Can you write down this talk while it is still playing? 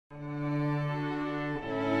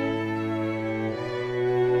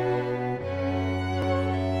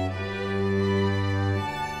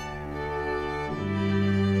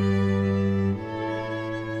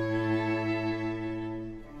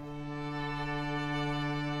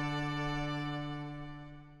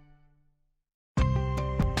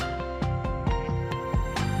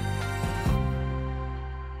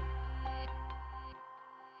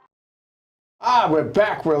We're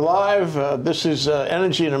back. We're live. This is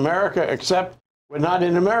Energy in America, except we're not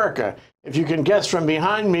in America. If you can guess from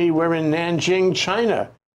behind me, we're in Nanjing, China.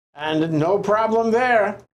 And no problem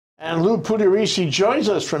there. And Lou Puliaresi joins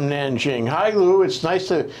us from Nanjing. Hi, Lou. It's nice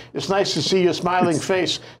to see your smiling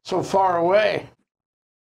face so far away.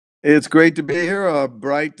 It's great to be here, a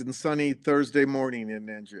bright and sunny Thursday morning in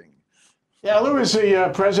Nanjing. Yeah, Lou is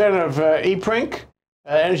the president of EPRINC,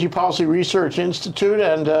 Energy Policy Research Institute,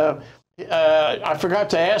 and I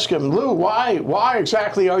forgot to ask him, Lou, why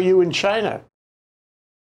exactly are you in China?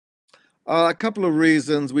 A couple of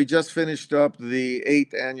reasons. We just finished up the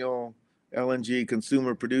 8th annual LNG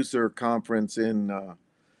Consumer Producer Conference in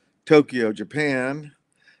Tokyo, Japan,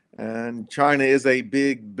 and China is a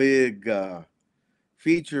big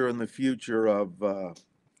feature in the future of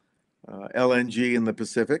LNG in the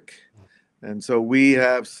Pacific. And so we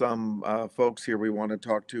have some folks here we want to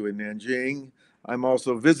talk to in Nanjing. I'm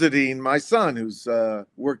also visiting my son who's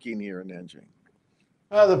working here in Nanjing.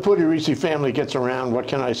 The Puliaresi family gets around, what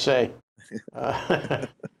can I say?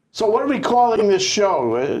 So what are we calling this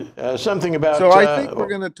show? Something about... So I think we're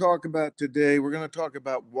going to talk about today, we're going to talk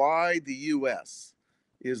about why the U.S.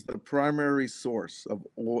 is the primary source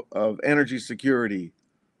of energy security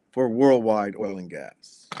for worldwide oil and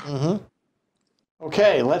gas. Mm-hmm.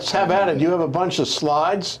 Okay, let's have at it. You have a bunch of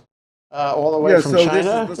slides all the way from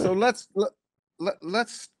China. So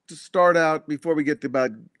let's start out before we get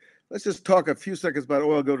to let's just talk a few seconds about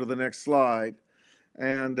oil, go to the next slide.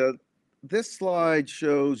 And this slide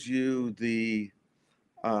shows you the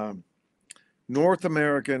North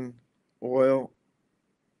American oil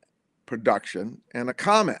production and a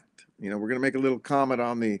comment. You know, we're going to make a little comment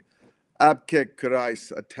on the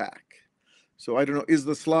Puliaresi attack. So I don't know, is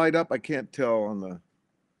the slide up? I can't tell on the...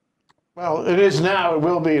 Well, it is now. It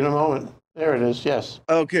will be in a moment. There it is, yes.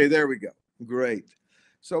 Okay, there we go. Great.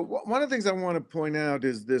 So one of the things I want to point out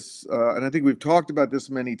is this, and I think we've talked about this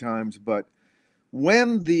many times, but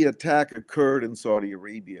when the attack occurred in Saudi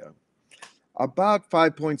Arabia, about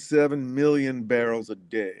 5.7 million barrels a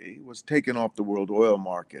day was taken off the world oil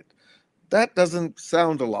market. That doesn't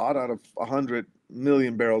sound a lot out of 100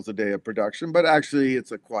 million barrels a day of production, but actually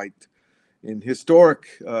it's a quite... in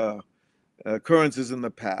historic occurrences in the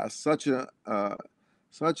past, such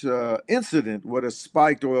a incident would have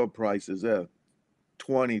spiked oil prices at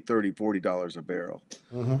 $20, $30, $40 a barrel.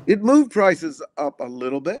 Mm-hmm. It moved prices up a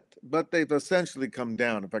little bit, but they've essentially come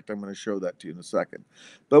down. In fact, I'm going to show that to you in a second.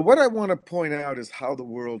 But what I want to point out is how the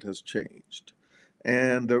world has changed.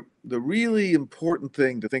 And the really important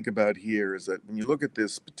thing to think about here is that when you look at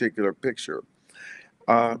this particular picture,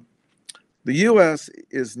 the U.S.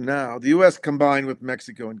 is now, the U.S. combined with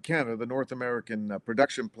Mexico and Canada, the North American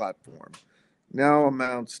production platform, now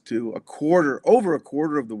amounts to over a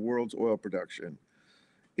quarter of the world's oil production.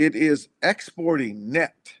 It is exporting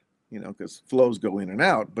net, you know, because flows go in and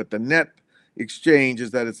out, but the net exchange is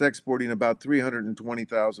that it's exporting about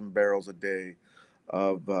 320,000 barrels a day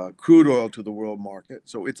of crude oil to the world market.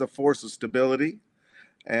 So it's a force of stability.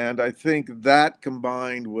 And I think that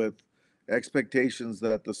combined with expectations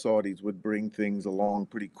that the Saudis would bring things along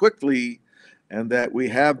pretty quickly, and that we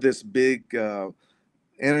have this big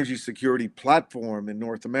energy security platform in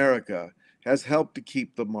North America has helped to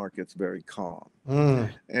keep the markets very calm.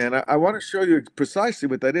 And I want to show you precisely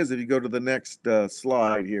what that is if you go to the next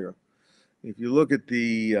slide here. If you look at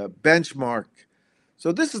the benchmark,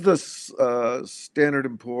 so this is the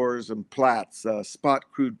Standard & Poor's and Platts spot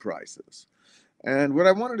crude prices. And what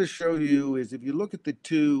I wanted to show you is if you look at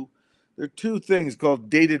there are two things called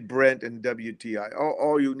dated Brent and WTI.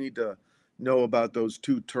 All you need to know about those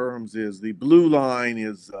two terms is the blue line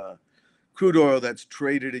is crude oil that's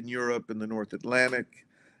traded in Europe and the North Atlantic,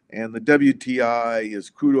 and the WTI is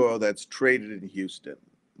crude oil that's traded in Houston,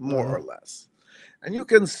 more or less. And you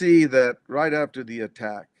can see that right after the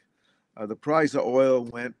attack, the price of oil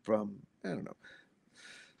went from, I don't know,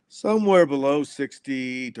 somewhere below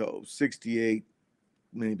 60 to 68,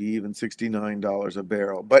 maybe even $69 a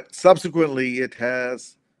barrel. But subsequently, it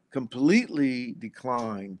has completely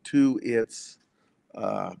declined to its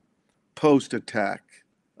post-attack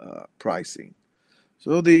pricing.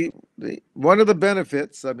 So one of the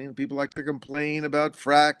benefits, I mean, people like to complain about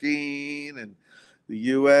fracking and the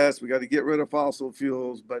U.S., we got to get rid of fossil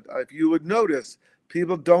fuels. But if you would notice,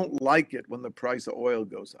 people don't like it when the price of oil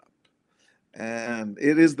goes up. And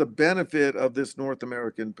it is the benefit of this North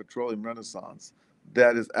American petroleum renaissance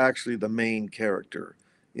that is actually the main character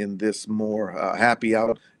in this more happy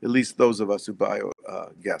out, at least those of us who buy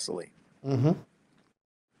gasoline. Mm-hmm.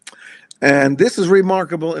 And this is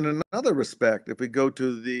remarkable in another respect. If we go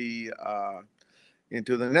to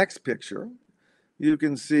into the next picture, you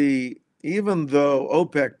can see even though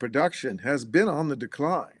OPEC production has been on the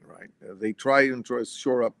decline, right? They try to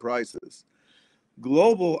shore up prices.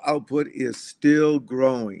 Global output is still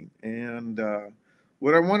growing. And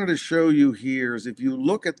what I wanted to show you here is if you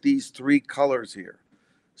look at these three colors here,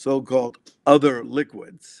 so-called other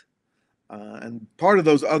liquids, and part of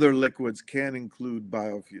those other liquids can include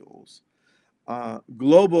biofuels.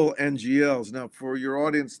 Global NGLs, now for your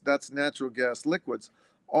audience, that's natural gas liquids.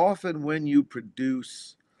 Often when you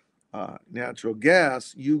produce natural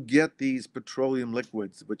gas, you get these petroleum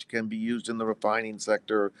liquids, which can be used in the refining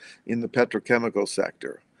sector, in the petrochemical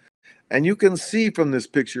sector. And you can see from this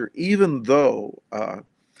picture, even though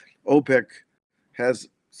OPEC has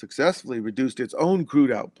successfully reduced its own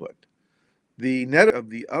crude output, the net of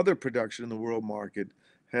the other production in the world market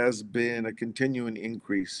has been a continuing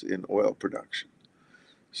increase in oil production.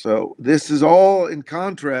 So this is all in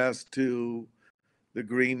contrast to the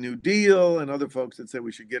Green New Deal and other folks that say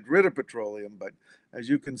we should get rid of petroleum. But as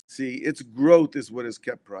you can see, its growth is what has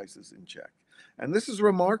kept prices in check. And this is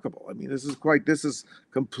remarkable. I mean, this is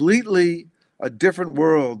completely a different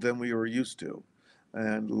world than we were used to,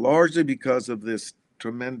 and largely because of this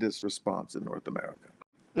tremendous response in North America.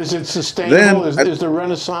 Is it sustainable? Then, Is the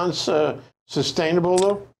Renaissance sustainable,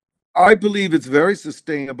 though? I believe it's very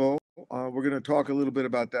sustainable. We're going to talk a little bit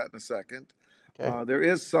about that in a second. Okay. There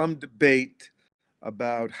is some debate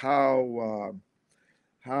about how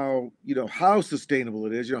sustainable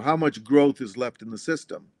it is, how much growth is left in the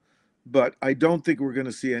system. But I don't think we're going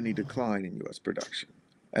to see any decline in U.S. production.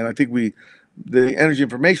 And I think the Energy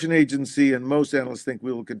Information Agency and most analysts think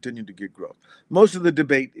we will continue to get growth. Most of the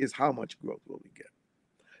debate is how much growth will we get.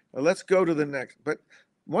 Now let's go to the next. But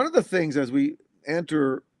one of the things as we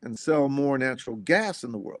enter and sell more natural gas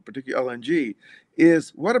in the world, particularly LNG,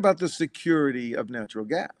 is what about the security of natural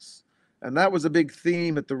gas? And that was a big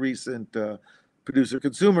theme at the recent Producer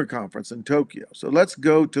Consumer Conference in Tokyo. So let's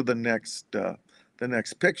go to the next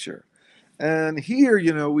picture. And here,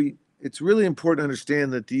 it's really important to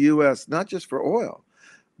understand that the U.S., not just for oil,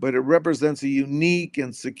 but it represents a unique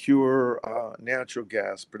and secure natural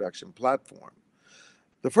gas production platform.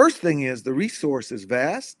 The first thing is the resource is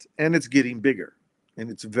vast and it's getting bigger and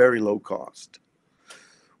it's very low cost.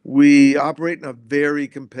 We operate in a very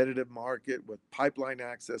competitive market with pipeline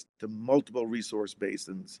access to multiple resource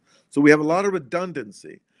basins. So we have a lot of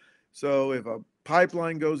redundancy. So if a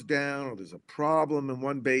pipeline goes down or there's a problem in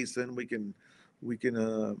one basin, we can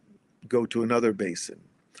go to another basin.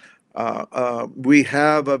 We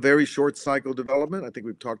have a very short cycle development. I think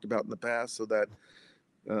we've talked about in the past, so that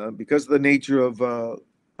because of the nature of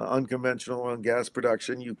unconventional oil and gas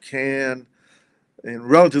production, you can, in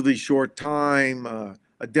relatively short time,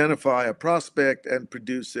 identify a prospect and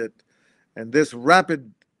produce it. And this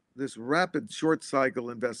rapid short cycle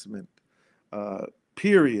investment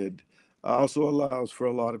period also allows for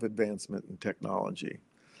a lot of advancement in technology.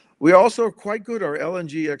 We also are quite good. Our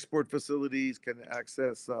LNG export facilities can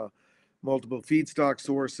access multiple feedstock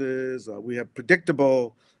sources. We have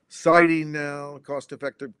predictable siting now,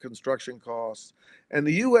 cost-effective construction costs. And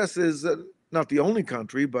the U.S. is not the only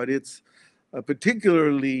country, but it's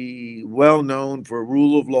particularly well known for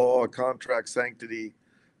rule of law, contract sanctity,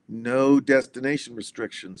 no destination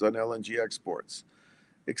restrictions on LNG exports,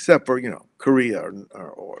 except for Korea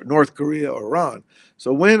or North Korea or Iran.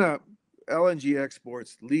 So when LNG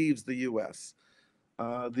exports leaves the U.S.,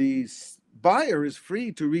 the buyer is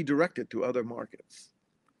free to redirect it to other markets.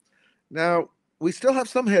 Now, we still have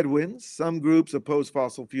some headwinds. Some groups oppose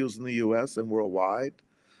fossil fuels in the U.S. and worldwide.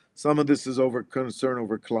 Some of this is over concern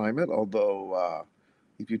over climate, although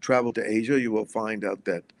if you travel to Asia, you will find out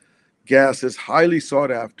that gas is highly sought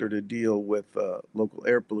after to deal with local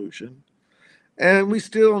air pollution. And we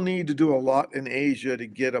still need to do a lot in Asia to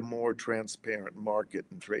get a more transparent market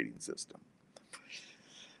and trading system.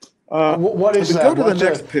 What is that? Go to the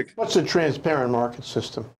next pic. What's a transparent market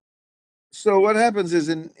system? So what happens is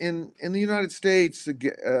in the United States,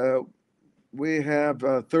 we have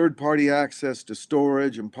third-party access to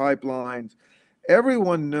storage and pipelines.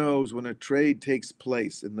 Everyone knows when a trade takes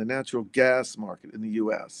place in the natural gas market in the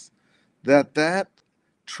U.S., that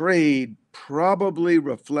trade probably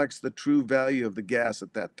reflects the true value of the gas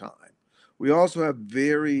at that time. We also have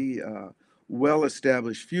very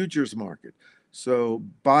well-established futures market. So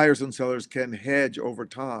buyers and sellers can hedge over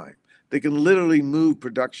time. They can literally move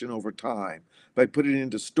production over time by putting it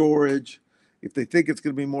into storage. If they think it's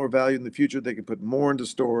going to be more value in the future, they can put more into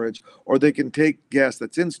storage, or they can take gas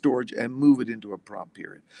that's in storage and move it into a prompt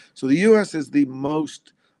period. So the U.S. is the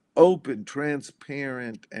most open,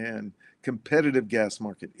 transparent, and competitive gas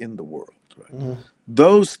market in the world. Right? Mm-hmm.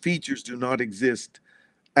 Those features do not exist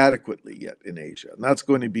adequately yet in Asia. And that's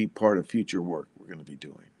going to be part of future work we're going to be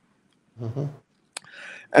doing. Mm-hmm.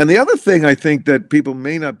 And the other thing I think that people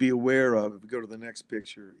may not be aware of, if we go to the next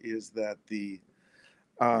picture, is that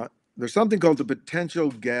there's something called the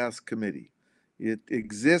Potential Gas Committee. It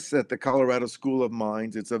exists at the Colorado School of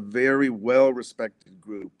Mines. It's a very well-respected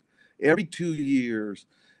group. Every 2 years,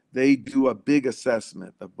 they do a big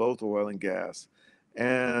assessment of both oil and gas.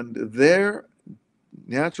 And their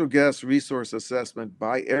natural gas resource assessment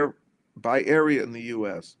by area in the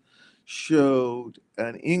U.S. showed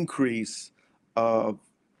an increase of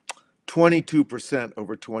 22%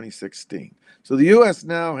 over 2016. So the U.S.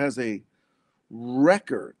 now has a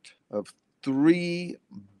record of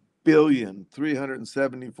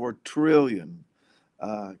 3,374 trillion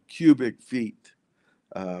cubic feet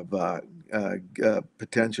of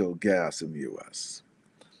potential gas in the U.S.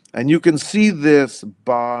 And you can see this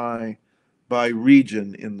by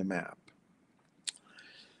region in the map.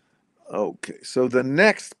 Okay, so the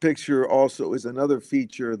next picture also is another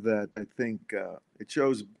feature that I think it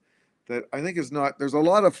shows that I think is not, there's a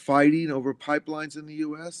lot of fighting over pipelines in the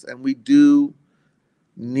US, and we do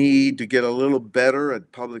need to get a little better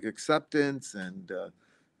at public acceptance and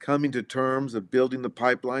coming to terms of building the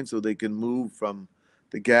pipeline so they can move from,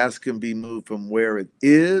 the gas can be moved from where it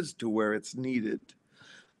is to where it's needed.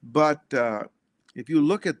 But if you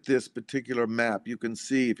look at this particular map, you can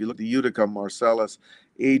see, if you look at the Utica, Marcellus,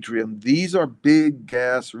 Adrian, these are big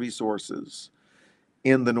gas resources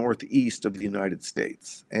in the northeast of the United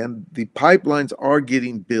States. And the pipelines are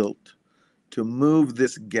getting built to move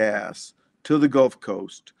this gas to the Gulf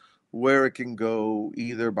Coast, where it can go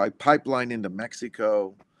either by pipeline into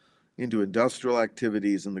Mexico, into industrial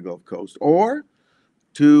activities in the Gulf Coast, or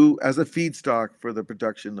to as a feedstock for the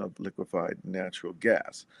production of liquefied natural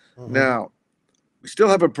gas. Mm-hmm. Now, we still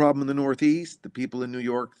have a problem in the Northeast. The people in New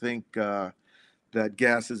York think that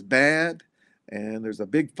gas is bad, and there's a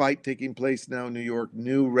big fight taking place now in New York.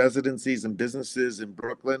 New residencies and businesses in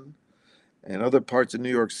Brooklyn and other parts of New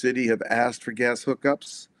York City have asked for gas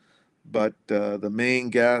hookups, but the main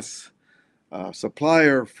gas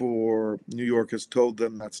supplier for New York has told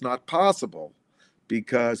them that's not possible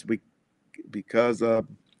because New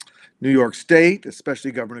York State,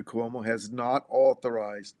 especially Governor Cuomo, has not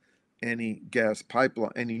authorized any new gas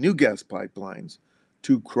pipelines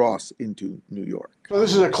to cross into New York. So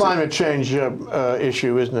this is a climate change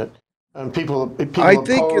issue, isn't it? And people I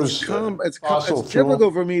think oppose fossil it's fuel.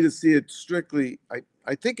 difficult for me to see it strictly. I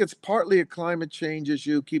think it's partly a climate change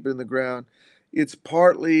issue, keep it in the ground. It's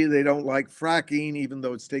partly they don't like fracking, even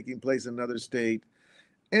though it's taking place in another state.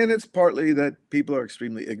 And it's partly that people are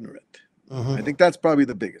extremely ignorant. Mm-hmm. I think that's probably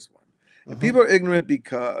the biggest one. And Mm-hmm. people are ignorant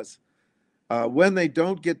because when they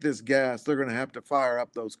don't get this gas, they're going to have to fire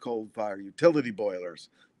up those coal-fired utility boilers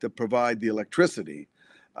to provide the electricity,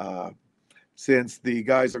 since the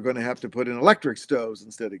guys are going to have to put in electric stoves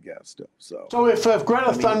instead of gas stoves. So if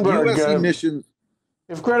Greta Thunberg, U.S. emissions.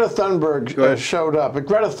 if Greta Thunberg showed up, if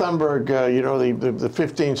Greta Thunberg, you know, the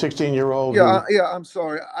 15, 16-year-old. I'm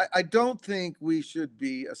sorry. I don't think we should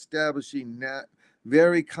be establishing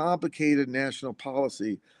very complicated national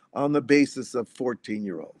policy on the basis of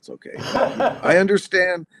 14-year-olds. Okay, I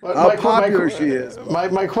understand how popular she is.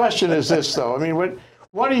 My question is this, though. I mean,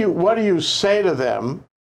 what do you say to them?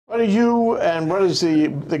 What do you and what does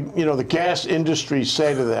the gas industry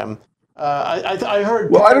say to them? I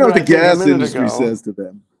heard. Well, I don't know what the gas industry says to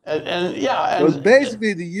them. So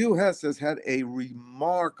basically, the U.S. has had a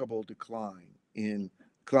remarkable decline in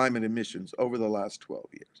climate emissions over the last 12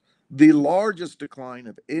 years, the largest decline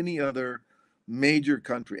of any other major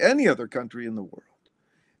country, any other country in the world.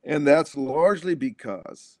 And that's largely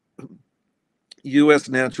because U.S.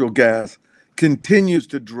 natural gas continues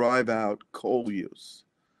to drive out coal use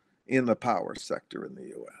in the power sector in the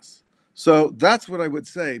U.S. So that's what I would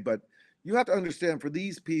say. But you have to understand, for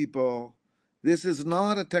these people, this is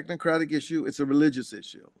not a technocratic issue, it's a religious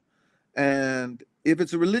issue. And if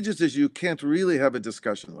it's a religious issue, you can't really have a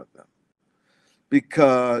discussion with them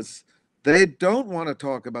because they don't want to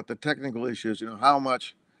talk about the technical issues, how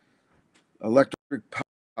much electric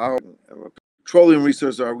power, petroleum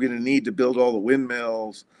resources are we going to need to build all the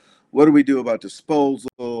windmills? What do we do about disposal?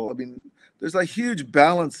 I mean, there's a huge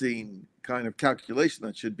balancing kind of calculation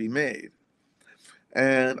that should be made.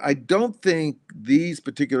 And I don't think these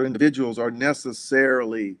particular individuals are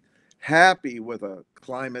necessarily happy with a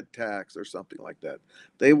climate tax or something like that.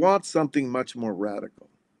 They want something much more radical.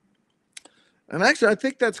 And actually, I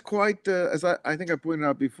think that's quite, as I think I pointed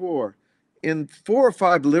out before, in 4 or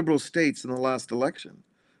 5 liberal states in the last election,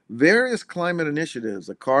 various climate initiatives,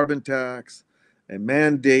 a carbon tax, a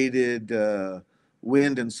mandated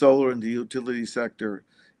wind and solar in the utility sector,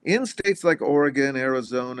 in states like Oregon,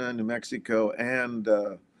 Arizona, New Mexico, and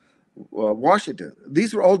Washington.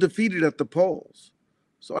 These were all defeated at the polls.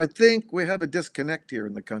 So I think we have a disconnect here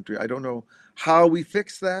in the country. I don't know how we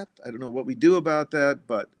fix that. I don't know what we do about that.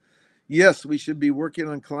 But yes, we should be working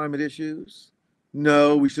on climate issues.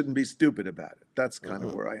 No, we shouldn't be stupid about it. That's kind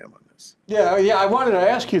of where I am on this. Yeah, yeah. I wanted to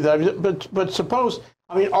ask you that, but suppose,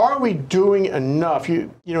 I mean, are we doing enough?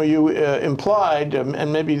 You know, you implied,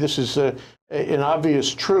 and maybe this is an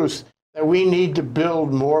obvious truth, that we need to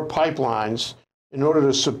build more pipelines in order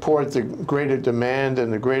to support the greater demand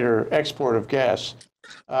and the greater export of gas.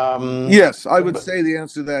 Yes, I would say the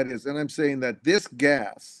answer to that is, and I'm saying that this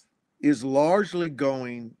gas is largely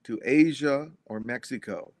going to Asia or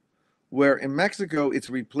Mexico, where in Mexico it's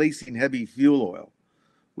replacing heavy fuel oil,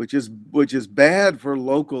 which is bad for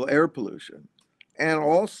local air pollution and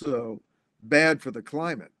also bad for the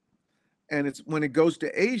climate. And it's when it goes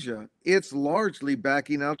to Asia, it's largely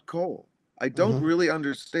backing out coal. I don't really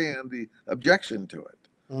understand the objection to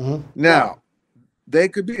it. Now, they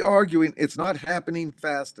could be arguing it's not happening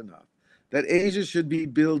fast enough, that Asia should be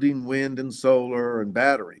building wind and solar and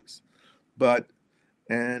batteries. But,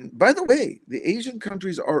 and by the way, the Asian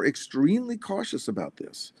countries are extremely cautious about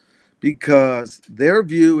this because their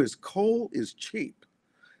view is coal is cheap.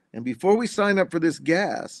 And before we sign up for this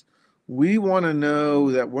gas, we want to know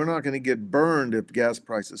that we're not going to get burned if gas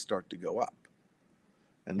prices start to go up.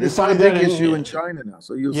 And this is a big issue in China now.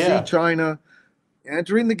 So you'll see China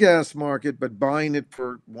entering the gas market, but buying it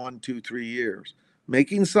for 1, 2, 3 years,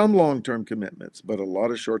 making some long-term commitments, but a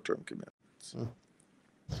lot of short-term commitments.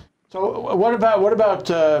 So what about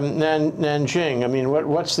Nanjing? I mean,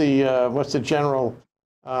 what's the general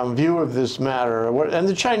view of this matter? And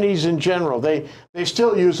the Chinese in general, they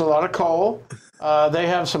still use a lot of coal. They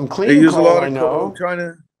have some clean coal. They use a lot of coal.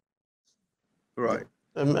 China, right?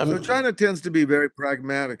 So China tends to be very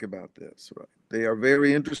pragmatic about this, right? They are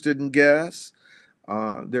very interested in gas.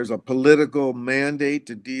 There's a political mandate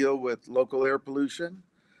to deal with local air pollution.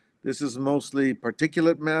 This is mostly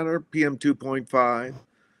particulate matter, PM 2.5.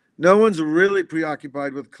 No one's really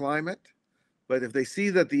preoccupied with climate, but if they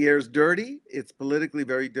see that the air's dirty, it's politically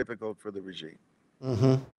very difficult for the regime.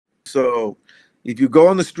 So if you go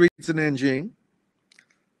on the streets in Nanjing,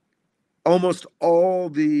 almost all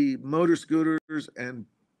the motor scooters and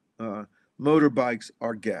motorbikes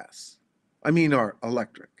are gas. I mean, are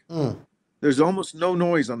electric. There's almost no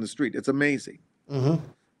noise on the street. It's amazing.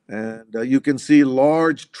 And you can see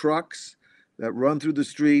large trucks that run through the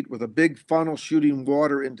street with a big funnel shooting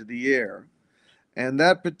water into the air. And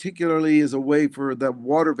that particularly is a way for the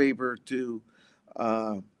water vapor to,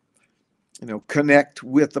 connect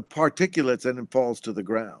with the particulates and it falls to the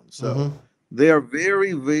ground. So they are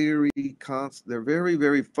very, very they're very,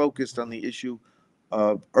 very focused on the issue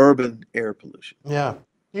of urban air pollution. Yeah.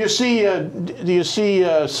 Do you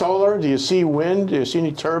see solar? Do you see wind? Do you see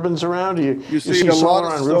any turbines around? Do you see a solar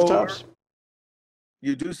lot of on rooftops?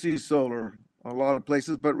 You do see solar a lot of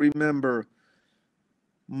places, but remember,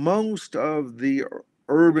 most of the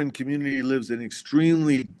urban community lives in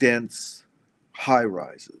extremely dense high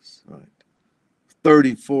rises, right?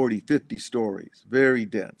 30, 40, 50 stories, very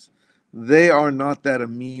dense. They are not that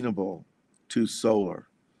amenable to solar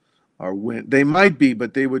or wind. They might be,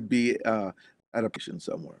 but they would be at a position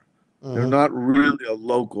somewhere. They're not really a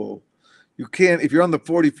local. You can't, if you're on the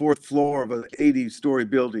 44th floor of an 80-story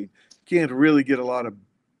building, you can't really get a lot of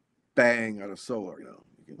bang out of solar,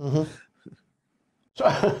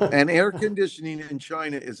 And air conditioning in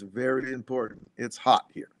China is very important. It's hot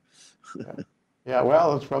here. Yeah,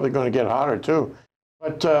 well, it's probably going to get hotter too.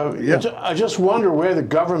 But I just wonder where the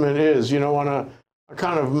government is, on a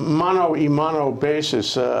kind of mano-a-mano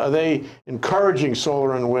basis. Are they encouraging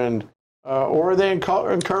solar and wind, or are they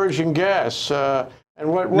encouraging gas? And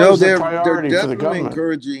what is the priority for the government?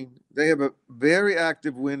 Encouraging. They have a very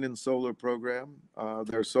active wind and solar program.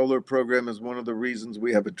 Their solar program is one of the reasons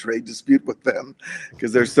we have a trade dispute with them,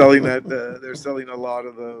 because they're selling that. They're selling a lot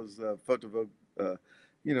of those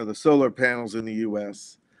the solar panels in the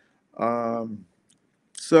U.S.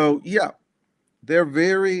 So yeah, they're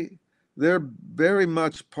very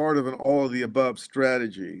much part of an all of the above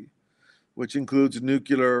strategy, which includes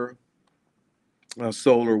nuclear,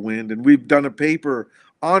 solar, wind, and we've done a paper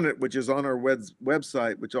on it, which is on our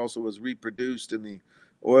website, which also was reproduced in the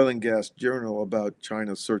Oil and Gas Journal about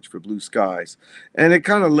China's search for blue skies, and it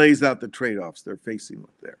kind of lays out the trade-offs they're facing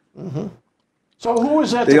with there. So who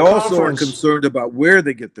is at the conference? They also are concerned about where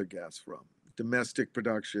they get their gas from: domestic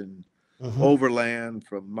production, overland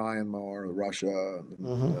from Myanmar or Russia,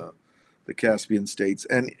 the Caspian states,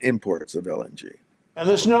 and imports of LNG. And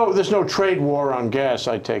there's no trade war on gas,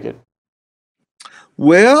 I take it.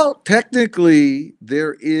 Well, technically,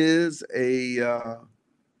 there is a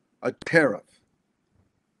tariff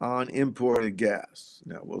on imported gas.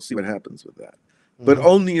 Now, we'll see what happens with that. But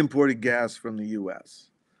only imported gas from the U.S.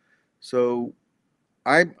 So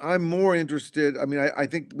I'm more interested. I mean, I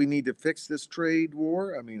think we need to fix this trade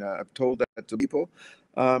war. I mean, I've told that to people.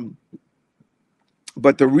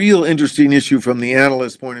 But the real interesting issue from the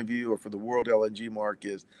analyst point of view or for the world LNG market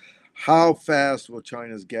is how fast will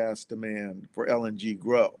China's gas demand for LNG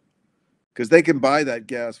grow? Because they can buy that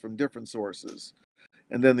gas from different sources,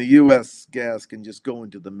 and then the U.S. gas can just go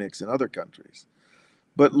into the mix in other countries.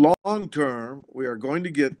 But long term, we are going to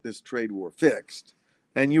get this trade war fixed,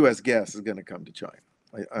 and U.S. gas is going to come to China.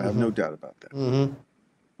 I have no doubt about that.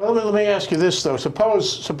 Well, let me ask you this though.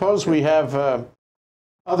 Suppose we have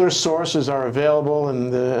other sources are available,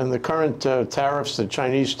 and the current tariffs, the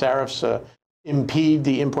Chinese tariffs, impede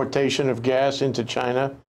the importation of gas into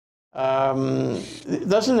China.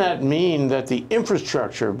 Doesn't that mean that the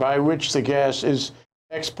infrastructure by which the gas is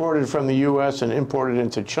exported from the U.S. and imported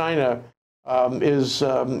into China is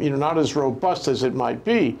not as robust as it might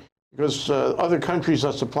be, because other countries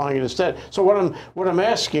are supplying it instead? So what I'm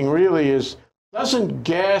asking really is, doesn't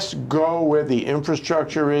gas go where the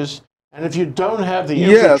infrastructure is? And if you don't have the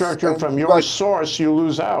infrastructure from your source, you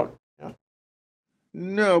lose out. Yeah.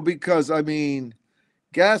 No, because I mean,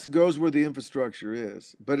 gas goes where the infrastructure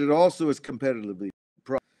is, but it also is competitively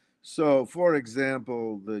priced. So, for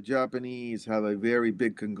example, the Japanese have a very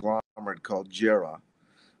big conglomerate called JERA,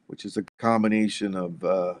 which is a combination of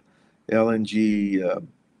LNG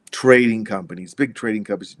trading companies, big trading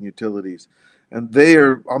companies and utilities. And they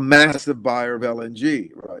are a massive buyer of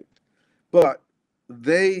LNG, right? But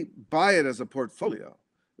they buy it as a portfolio.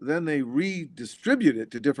 Then they redistribute it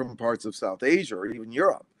to different parts of South Asia or even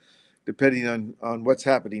Europe, depending on what's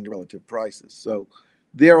happening to relative prices. So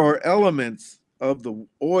there are elements of the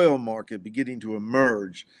oil market beginning to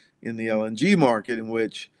emerge in the LNG market in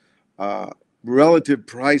which relative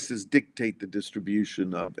prices dictate the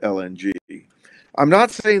distribution of LNG. I'm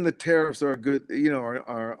not saying the tariffs are good,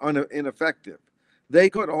 are ineffective. They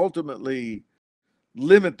could ultimately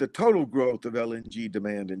limit the total growth of LNG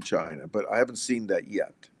demand in China, but I haven't seen that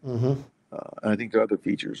yet. And I think there are other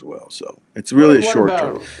features as well. So it's really a short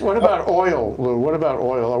term. What about oil, Lou? What about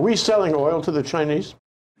oil? Are we selling oil to the Chinese?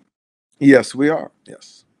 Yes, we are.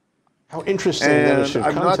 Yes. How interesting that it should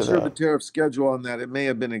come to that. I'm not sure the tariff schedule on that. It may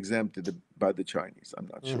have been exempted by the Chinese. I'm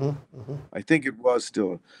not sure. I think it was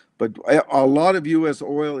still, but a lot of U.S.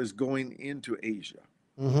 oil is going into Asia.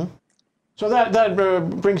 So that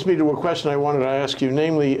brings me to a question I wanted to ask you,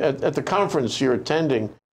 namely, at the conference you're attending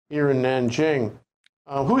here in Nanjing,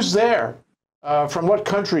 who's there? From what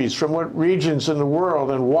countries, from what regions in the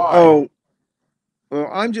world, and why? Oh, well,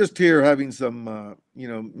 I'm just here having some,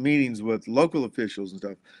 meetings with local officials and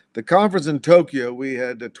stuff. The conference in Tokyo, we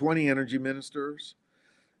had 20 energy ministers.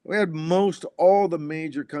 We had most all the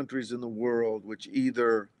major countries in the world which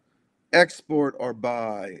either export or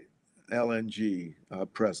buy LNG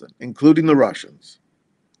present, including the Russians,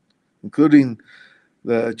 including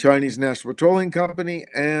the Chinese National Petroleum Company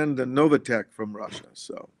and the Novatek from Russia.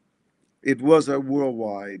 So it was a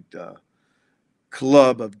worldwide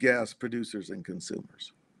club of gas producers and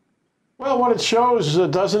consumers. Well, what it shows,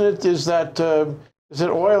 doesn't it, is that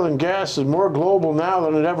oil and gas is more global now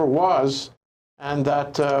than it ever was, and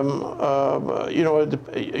that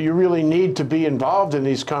you really need to be involved in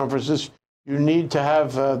these conferences. You need to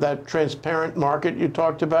have that transparent market you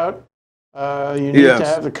talked about. You need to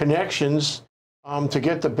have the connections to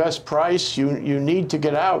get the best price. You need to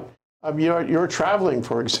get out. You're traveling,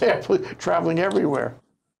 for example, traveling everywhere.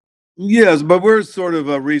 Yes, but we're sort of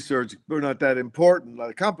a research. We're not that important. A lot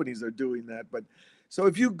of companies are doing that. But so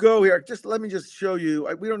if you go here, let me just show you.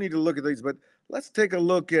 We don't need to look at these, but let's take a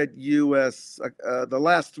look at U.S. The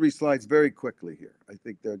last 3 slides very quickly here. I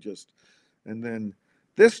think they're just, and then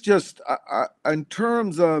this just in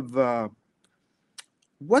terms of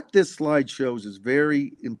what this slide shows is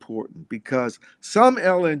very important, because some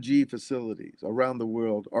LNG facilities around the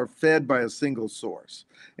world are fed by a single source,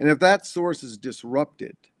 and if that source is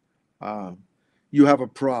disrupted, you have a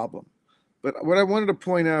problem. But what I wanted to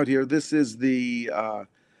point out here, this is the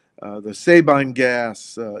Sabine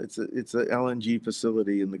gas. It's a LNG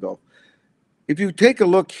facility in the Gulf. If you take a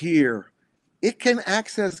look here, it can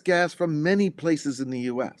access gas from many places in the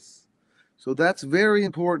U.S. So that's very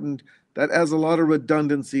important. That adds a lot of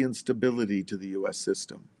redundancy and stability to the U.S.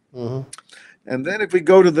 system. And then if we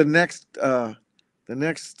go to the next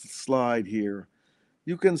slide here,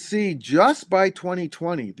 you can see just by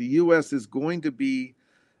 2020, the U.S. is going to be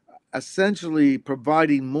essentially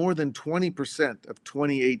providing more than 20% of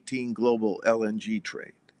 2018 global LNG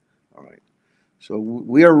trade. All right. So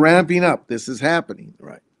we are ramping up. This is happening,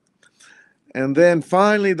 right? And then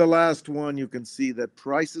finally, the last one, you can see that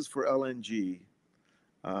prices for LNG,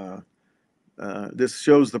 this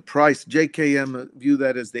shows the price. JKM view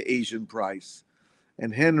that as the Asian price,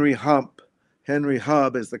 and Henry Hub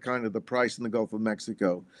is the kind of the price in the Gulf of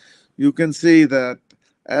Mexico. You can see that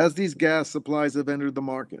as these gas supplies have entered the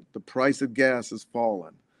market, the price of gas has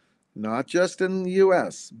fallen, not just in the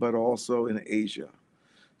US, but also in Asia.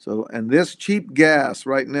 So, and this cheap gas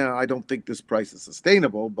right now, I don't think this price is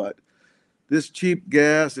sustainable, but this cheap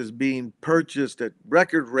gas is being purchased at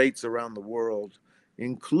record rates around the world,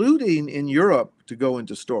 including in Europe, to go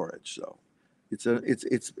into storage. So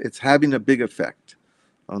it's having a big effect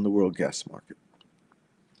on the world gas market.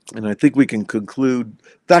 And I think we can conclude,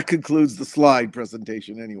 that concludes the slide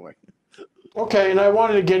presentation anyway. Okay, and I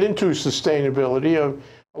wanted to get into sustainability. I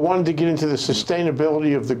wanted to get into the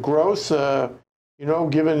sustainability of the growth, you know,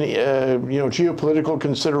 given you know, geopolitical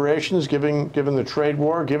considerations, given the trade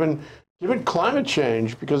war, given climate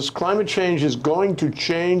change, because climate change is going to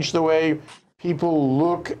change the way people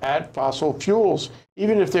look at fossil fuels,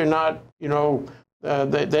 even if they're not, you know,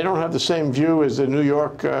 they don't have the same view as the New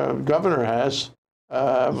York governor has. They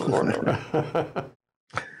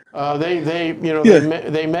you know, yeah,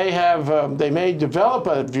 they may develop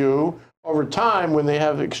a view over time when they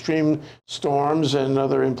have extreme storms and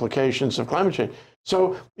other implications of climate change.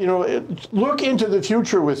 So, you know, look into the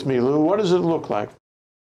future with me, Lou. What does it look like?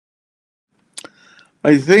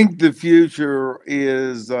 I think the future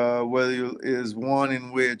is one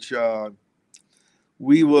in which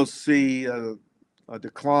we will see a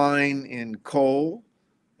decline in coal,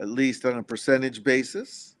 at least on a percentage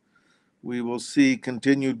basis. We will see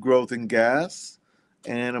continued growth in gas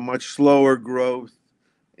and a much slower growth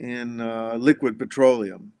in liquid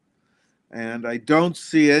petroleum. And I don't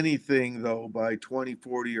see anything, though, by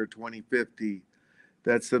 2040 or 2050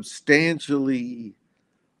 that substantially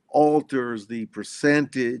alters the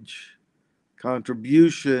percentage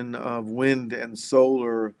contribution of wind and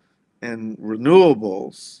solar and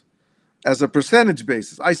renewables as a percentage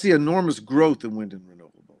basis. I see enormous growth in wind and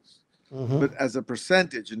renewables, but as a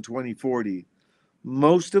percentage in 2040,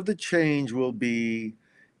 most of the change will be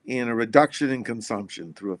in a reduction in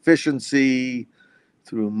consumption through efficiency,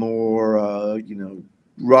 through more, you know,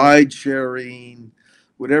 ride sharing,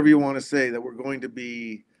 whatever you want to say, that we're going to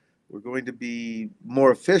be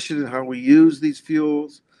more efficient in how we use these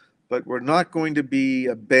fuels, but we're not going to be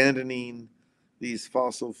abandoning these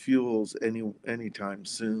fossil fuels anytime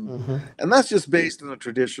soon. And that's just based on a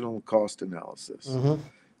traditional cost analysis.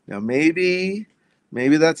 Now, maybe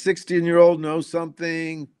that 16-year-old knows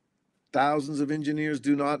something thousands of engineers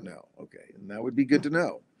do not know. Okay, and that would be good to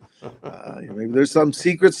know. Maybe there's some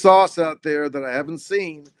secret sauce out there that I haven't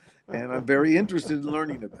seen, and I'm very interested in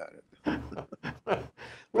learning about it.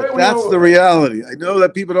 But that's the reality. I know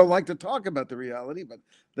that people don't like to talk about the reality, but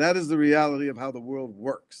that is the reality of how the world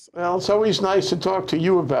works. Well, it's always nice to talk to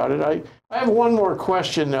you about it. I have one more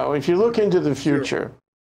question, though. If you look into the future,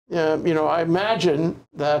 sure, you know, I imagine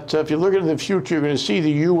that if you look into the future, you're going to see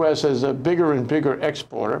the U.S. as a bigger and bigger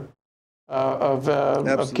exporter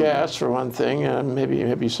of gas, for one thing, and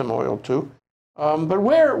maybe some oil, too. But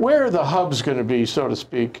where are the hubs going to be, so to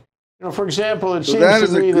speak? You know, for example, it seems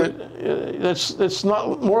to me that it's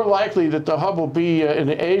not more likely that the hub will be in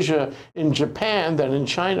Asia, in Japan, than in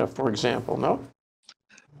China, for example, no?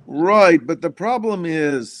 Right, but the problem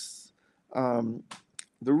is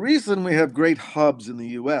the reason we have great hubs in the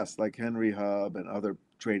U.S., like Henry Hub and other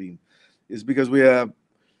trading, is because we have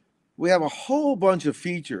a whole bunch of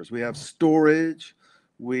features. We have storage,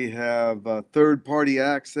 we have third-party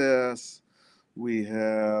access, we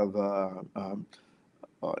have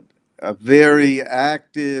a very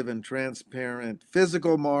active and transparent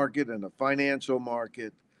physical market and a financial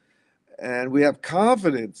market. And we have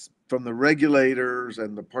confidence from the regulators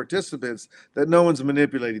and the participants that no one's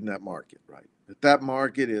manipulating that market, right? That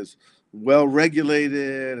market is well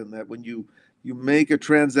regulated, and that when you make a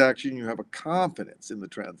transaction, you have a confidence in the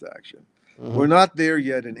transaction. We're not there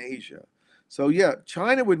yet in Asia. So yeah,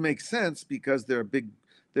 China would make sense because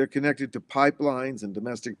they're connected to pipelines and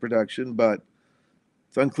domestic production, but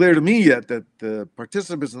it's unclear to me yet that the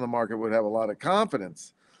participants in the market would have a lot of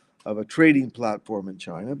confidence of a trading platform in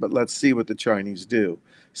China, but let's see what the Chinese do.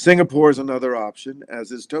 Singapore is another option,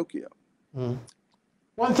 as is Tokyo.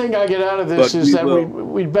 One thing I get out of this is that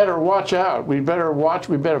we'd better watch out. We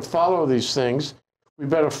better follow these things. We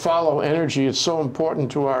better follow energy. It's so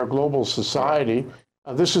important to our global society.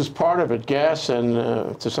 This is part of it. Gas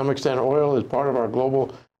and to some extent oil is part of our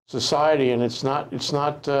global society, and it's not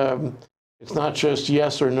just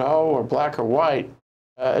yes or no or black or white.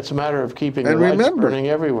 It's a matter of keeping the lights burning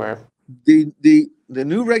everywhere. The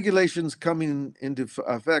new regulations coming into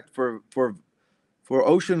effect for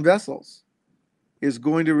ocean vessels is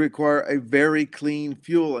going to require a very clean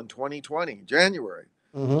fuel in 2020, January.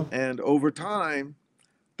 Mm-hmm. And over time,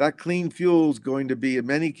 that clean fuel is going to be, in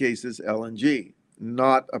many cases, LNG,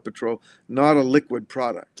 not a liquid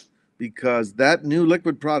product, because that new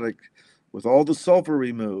liquid product, with all the sulfur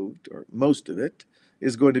removed, or most of it,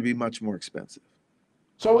 is going to be much more expensive.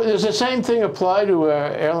 So does the same thing apply to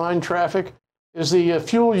airline traffic? Is the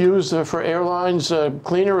fuel used for airlines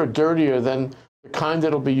cleaner or dirtier than the kind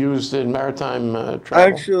that'll be used in maritime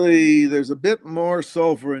travel? Actually, there's a bit more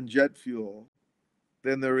sulfur in jet fuel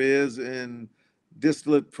than there is in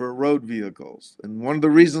distillate for road vehicles. And one of the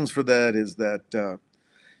reasons for that is that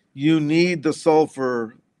you need the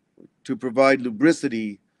sulfur to provide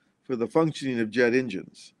lubricity for the functioning of jet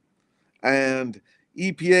engines. And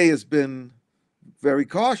EPA has been very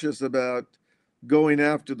cautious about going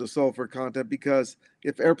after the sulfur content, because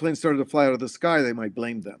if airplanes started to fly out of the sky, they might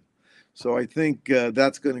blame them. So I think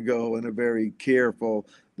that's going to go in a very careful.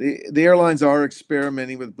 The airlines are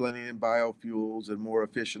experimenting with blending in biofuels and more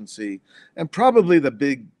efficiency, and probably the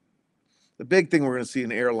big thing we're going to see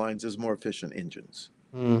in airlines is more efficient engines.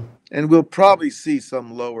 And we'll probably see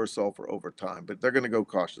some lower sulfur over time, but they're going to go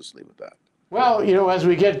cautiously with that. Well, you know, as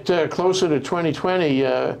we get closer to 2020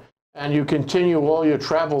 and you continue all your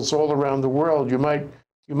travels all around the world, you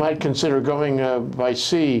might consider going by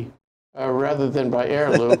sea rather than by air,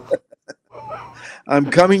 Lou. I'm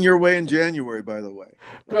coming your way in January, by the way.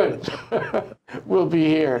 Good. We'll be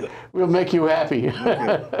here. We'll make you happy.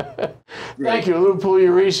 Okay. Thank you, Lou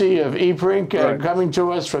Pugliaresi of ePrink, coming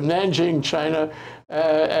to us from Nanjing, China.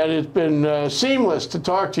 And it's been seamless to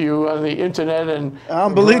talk to you on the internet and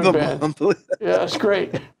unbelievable. Yeah, that's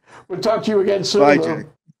great. We'll talk to you again soon. Bye, Lou. Jay.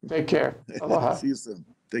 Take care. Aloha. See you soon.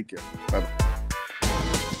 Take care. Bye-bye.